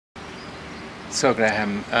So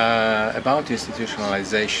Graham, about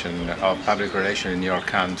institutionalization of public relations in your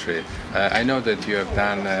country, I know that you have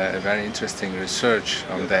done a very interesting research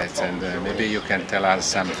on that, and maybe you can tell us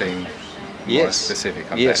something more specific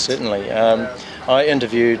on that. Yes, certainly. I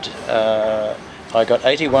interviewed, I got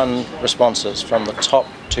 81 responses from the top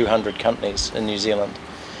 200 companies in New Zealand,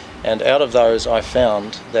 and out of those I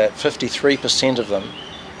found that 53% of them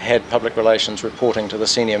had public relations reporting to the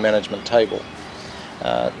senior management table.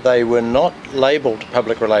 They were not labelled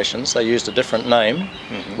public relations, they used a different name,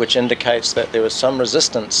 which indicates that there was some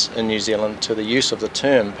resistance in New Zealand to the use of the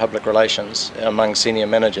term public relations among senior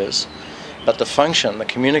managers, but the function, the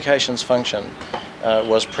communications function,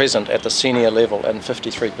 was present at the senior level in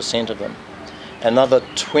 53% of them. Another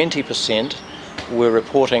 20% were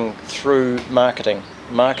reporting through marketing.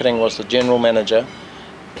 Marketing was the general manager,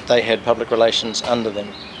 they had public relations under them.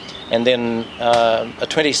 And then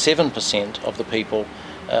 27% of the people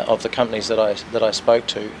of the companies that I spoke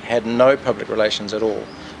to had no public relations at all,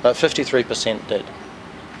 but 53% did.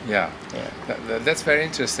 Yeah. That's very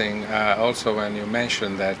interesting. Also, when you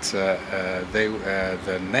mentioned that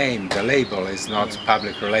the name, the label is not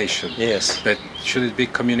public relations. Yes. But should it be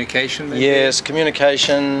communication? Maybe? Yes,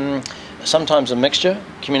 communication. Sometimes a mixture.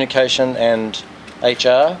 Communication and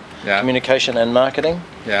HR. Yeah. Communication and marketing.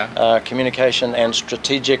 Yeah. Communication and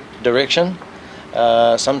strategic direction.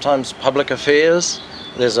 Sometimes public affairs.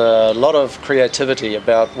 There's a lot of creativity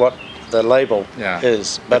about what the label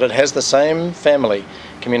is, but it has the same family,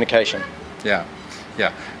 communication. Yeah,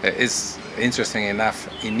 yeah. It's interesting enough,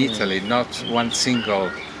 in Italy, not one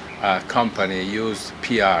single company used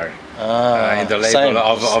PR in the label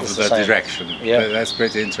of the direction. Yeah. That's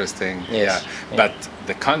pretty interesting. Yes. Yeah. But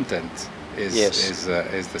the content is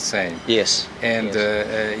the same. Yes. And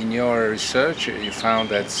in your research, you found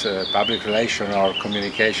that public relation or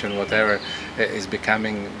communication, whatever, is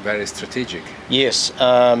becoming very strategic. Yes.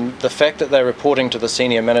 The fact that they're reporting to the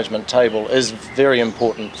senior management table is very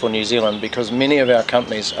important for New Zealand because many of our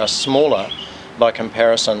companies are smaller by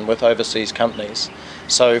comparison with overseas companies.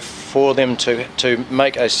 So for them to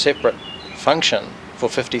make a separate function for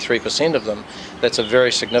 53% of them, that's a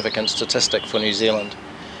very significant statistic for New Zealand.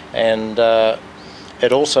 And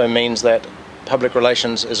it also means that public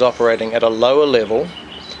relations is operating at a lower level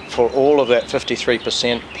for all of that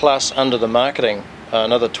 53% plus under the marketing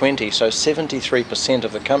another 20, so 73%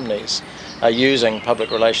 of the companies are using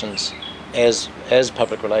public relations as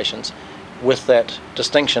public relations, with that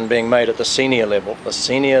distinction being made at the senior level. The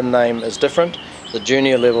senior name is different, the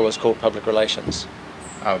junior level is called public relations.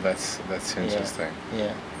 Oh, that's interesting.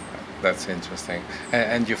 Yeah. That's interesting.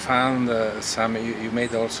 And you found you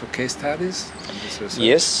made also case studies in this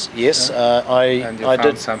research? Yes. And you found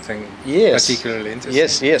did something particularly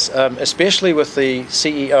interesting? Yes. Especially with the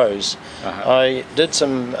CEOs. I did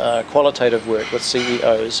some qualitative work with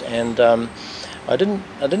CEOs, and I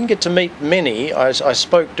didn't get to meet many. I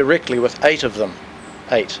spoke directly with 8 of them.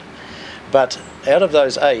 8. But out of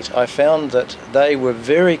those 8, I found that they were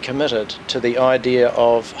very committed to the idea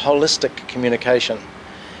of holistic communication,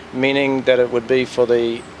 meaning that it would be for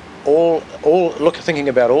thinking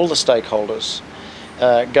about all the stakeholders,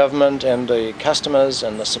 government and the customers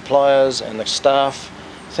and the suppliers and the staff,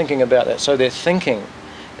 thinking about that. So their thinking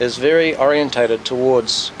is very orientated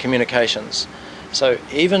towards communications. So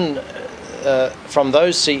even from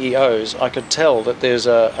those CEOs, I could tell that there's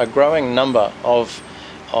a growing number of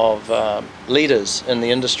leaders in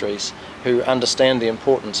the industries who understand the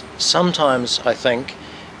importance. Sometimes, I think,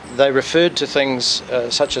 they referred to things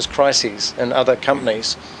such as crises in other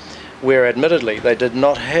companies where admittedly they did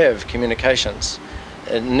not have communications.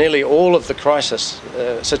 In nearly all of the crisis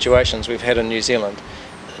situations we've had in New Zealand,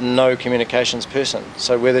 no communications person,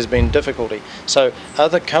 so where there's been difficulty. So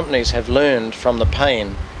other companies have learned from the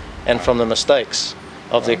pain and from the mistakes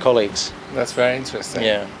of their colleagues. That's very interesting.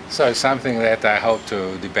 Yeah. So it's something that I hope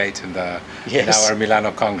to debate in our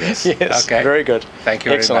Milano Congress. Yes, okay. Very good. Thank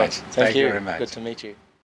you very much. Thank you very much. Good to meet you.